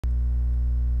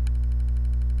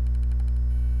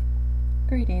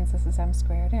Greetings, this is m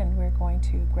squared, and we're going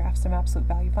to graph some absolute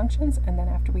value functions, and then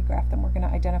after we graph them we're going to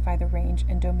identify the range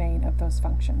and domain of those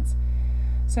functions.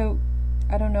 So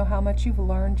I don't know how much you've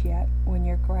learned yet when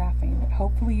you're graphing, but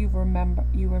hopefully you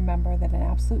remember that an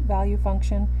absolute value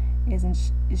function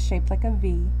is shaped like a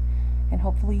V, and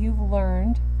hopefully you've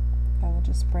learned, I will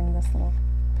just bring this little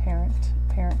parent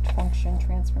function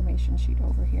transformation sheet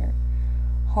over here.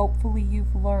 Hopefully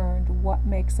you've learned what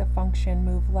makes a function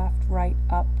move left, right,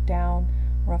 up, down,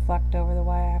 reflect over the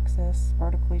y-axis,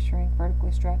 vertically shrink,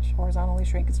 vertically stretch, horizontally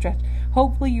shrink and stretch.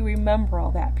 Hopefully you remember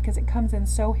all that, because it comes in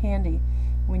so handy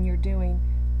when you're doing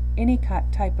any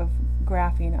type of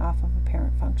graphing off of a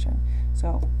parent function.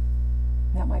 So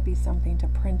that might be something to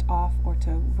print off or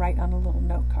to write on a little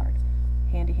note card.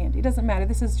 Handy, handy. It doesn't matter.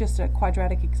 This is just a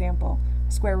quadratic example,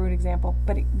 a square root example,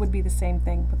 but it would be the same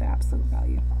thing with the absolute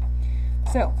value.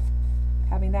 So,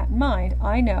 having that in mind,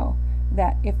 I know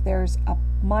that if there's a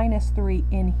 -3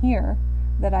 in here,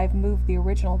 that I've moved the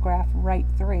original graph right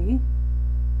 3,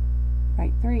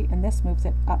 and this moves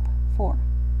it up 4.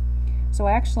 So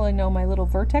I actually know my little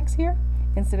vertex here,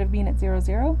 instead of being at 0,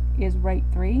 0, is right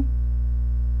 3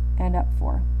 and up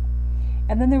 4.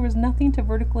 And then there was nothing to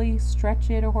vertically stretch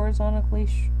it or horizontally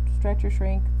stretch or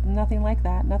shrink, nothing like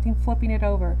that, nothing flipping it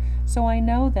over. So I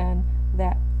know then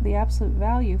that the absolute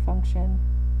value function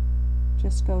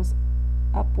just goes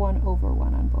up 1 over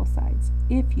 1 on both sides.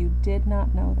 If you did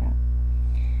not know that,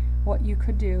 what you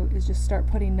could do is just start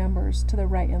putting numbers to the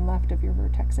right and left of your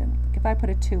vertex in. If I put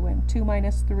a 2 in, 2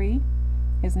 minus 3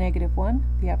 is -1.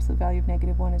 The absolute value of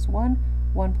 -1 is 1.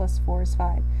 1 plus 4 is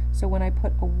 5. So when I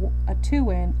put a 2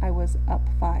 in, I was up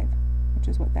 5, which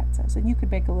is what that says. And you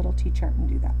could make a little t-chart and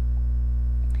do that.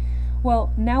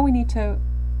 Well, now we need to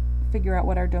figure out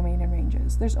what our domain and range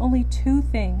is. There's only two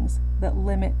things that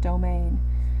limit domain,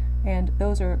 and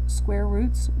those are square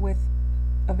roots with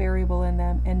a variable in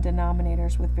them and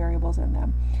denominators with variables in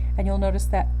them. And you'll notice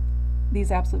that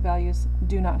these absolute values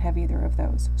do not have either of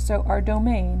those. So our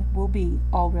domain will be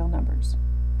all real numbers.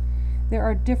 There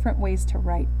are different ways to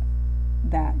write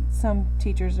that. Some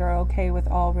teachers are okay with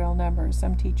all real numbers.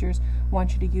 Some teachers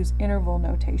want you to use interval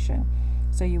notation.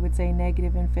 So you would say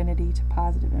negative infinity to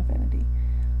positive infinity.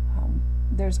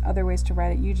 There's other ways to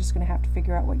write it. You're just going to have to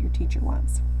figure out what your teacher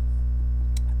wants.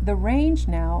 The range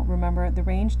now, remember, the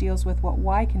range deals with what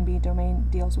y can be, domain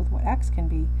deals with what x can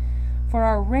be. For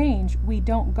our range, we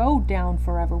don't go down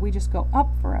forever, we just go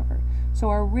up forever. So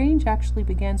our range actually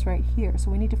begins right here.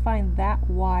 So we need to find that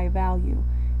y value.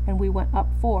 And we went up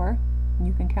 4, and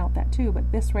you can count that too,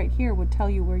 but this right here would tell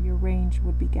you where your range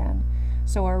would begin.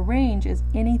 So our range is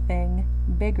anything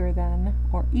bigger than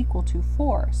or equal to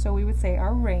 4. So we would say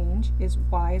our range is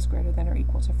y is greater than or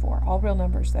equal to 4. All real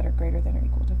numbers that are greater than or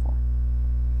equal to 4.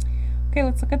 Okay,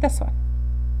 let's look at this one.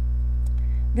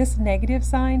 This negative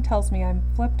sign tells me I'm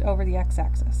flipped over the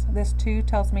x-axis. This 2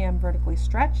 tells me I'm vertically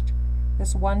stretched.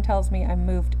 This 1 tells me I'm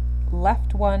moved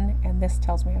left 1, and this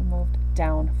tells me I'm moved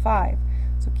down 5.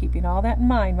 So keeping all that in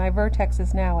mind, my vertex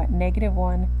is now at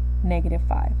 -1,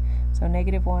 -5. So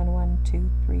 -1, 1, 2,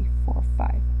 3, 4,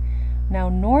 5. Now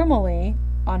normally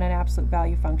on an absolute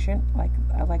value function,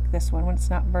 like this one, when it's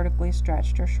not vertically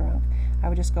stretched or shrunk, I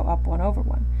would just go up 1 over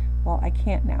 1. Well, I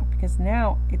can't now, because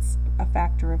now it's a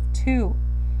factor of 2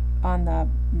 on the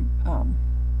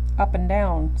up and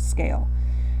down scale.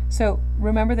 So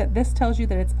remember that this tells you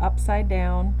that it's upside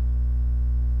down,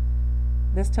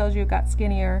 this tells you it got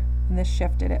skinnier, and this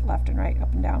shifted it left and right,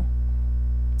 up and down.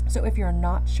 So if you're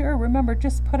not sure, remember,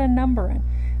 just put a number in.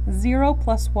 0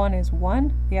 plus 1 is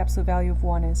 1. The absolute value of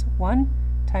 1 is 1.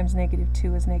 Times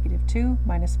 -2 is -2.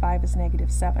 Minus 5 is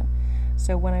 -7.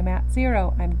 So when I'm at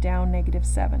 0, I'm down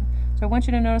 -7. So I want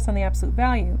you to notice on the absolute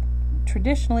value,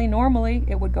 traditionally, normally,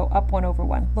 it would go up 1 over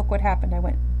 1. Look what happened. I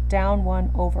went down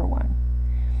 1 over 1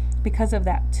 because of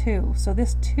that 2. So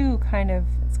this 2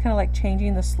 it's kind of like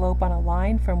changing the slope on a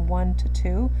line from 1 to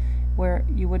 2, where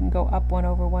you wouldn't go up 1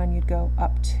 over 1, you'd go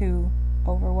up 2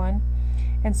 over 1.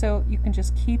 And so you can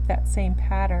just keep that same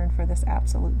pattern for this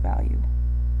absolute value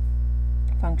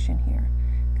function here,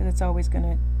 because it's always going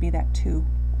to be that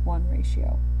 2:1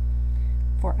 ratio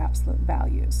for absolute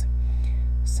values.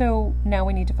 So now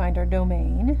we need to find our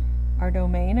domain. Our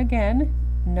domain, again,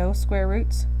 no square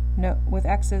roots with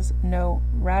x's, no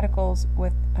radicals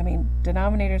with,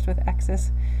 denominators with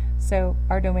x's. So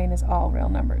our domain is all real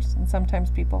numbers, and sometimes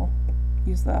people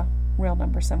use the real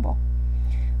number symbol.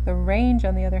 The range,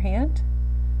 on the other hand,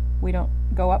 we don't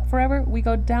go up forever, we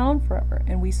go down forever,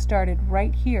 and we started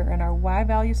right here, and our y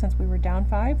value, since we were down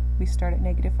 5, we start at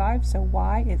 -5, so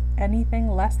y is anything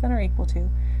less than or equal to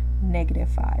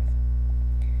 -5.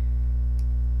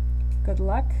 Good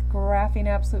luck graphing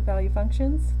absolute value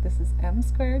functions. This is M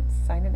squared, signing